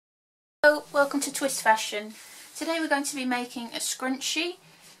Hello, welcome to Twist Fashion. Today we're going to be making a scrunchie.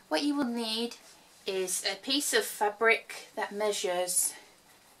 What you will need is a piece of fabric that measures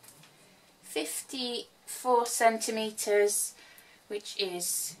 54 centimeters, which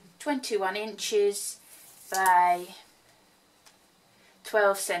is 21 inches by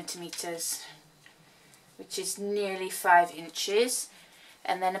 12 centimeters, which is nearly 5 inches,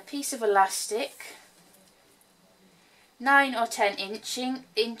 and then a piece of elastic 9 or 10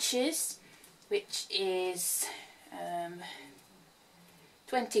 inches, which is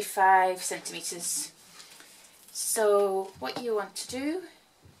 25 centimeters. So what you want to do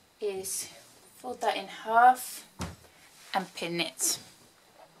is fold that in half and pin it.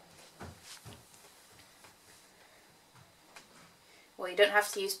 Well, you don't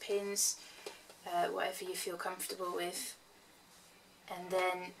have to use pins, whatever you feel comfortable with. And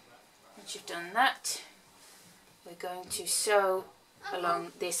then once you've done that, we're going to sew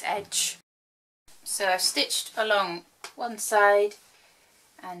along this edge. So I've stitched along one side,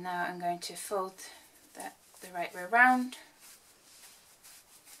 and now I'm going to fold that the right way around.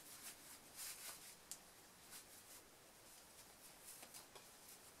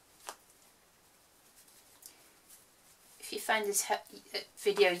 If you find this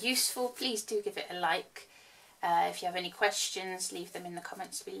video useful, please do give it a like. If you have any questions, leave them in the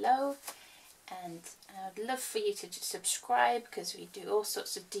comments below. And I'd love for you to subscribe, because we do all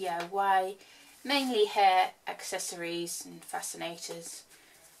sorts of DIY, mainly hair accessories and fascinators.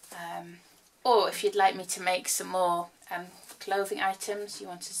 Or if you'd like me to make some more clothing items, you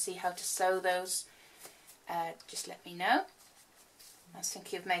want to see how to sew those, just let me know. I was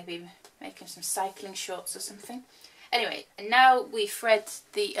thinking of maybe making some cycling shorts or something. Anyway, and now we thread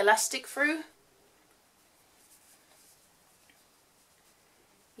the elastic through.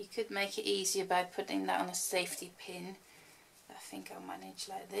 You could make it easier by putting that on a safety pin. I think I'll manage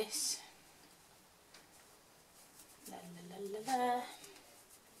like this. La, la, la, la, la.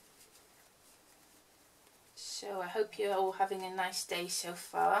 So I hope you're all having a nice day so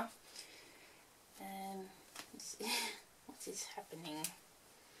far. What is happening?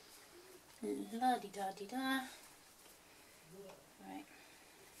 La di da di da. Right.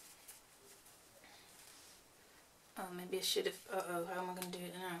 Oh, maybe I should have. Uh-oh, how am I going to do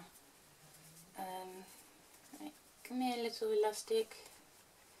it now? Right. Come here, little elastic.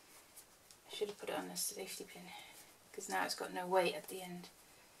 I should have put it on a safety pin, because now it's got no weight at the end.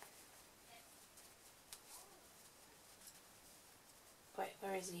 Wait,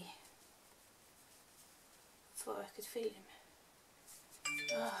 where is he? Thought I could feel him.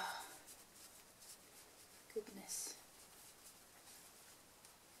 Oh, goodness.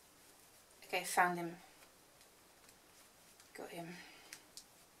 Okay, found him. Got him.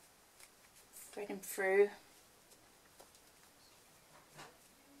 Thread him through.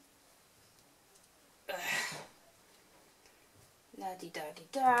 La di da di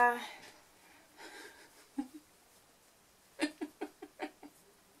da.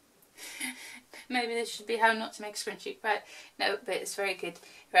 Maybe this should be how not to make a scrunchie. Right, no, but it's very good.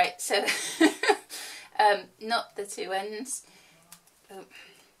 Right, so not the two ends. Oh.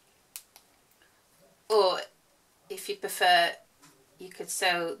 Or if you prefer, you could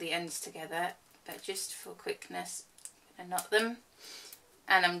sew the ends together, but just for quickness, I'm gonna knot them.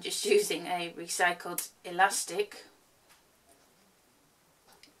 And I'm just using a recycled elastic.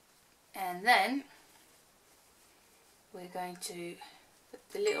 And then we're going to put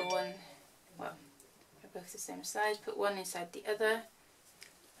the little one, well, they're both the same size, put one inside the other,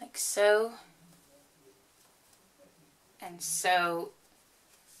 like so. And so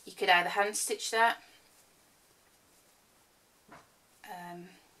you could either hand stitch that,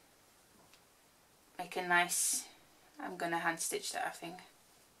 make a nice, I'm going to hand stitch that, I think,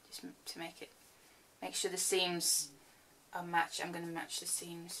 just to make sure the seams are matched. I'm going to match the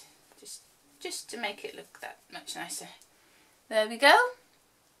seams just to make it look that much nicer. There we go.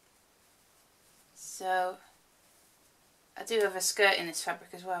 So I do have a skirt in this fabric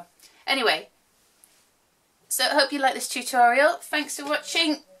as well. Anyway, so I hope you like this tutorial. Thanks for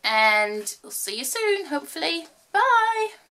watching, and we'll see you soon, hopefully. Bye!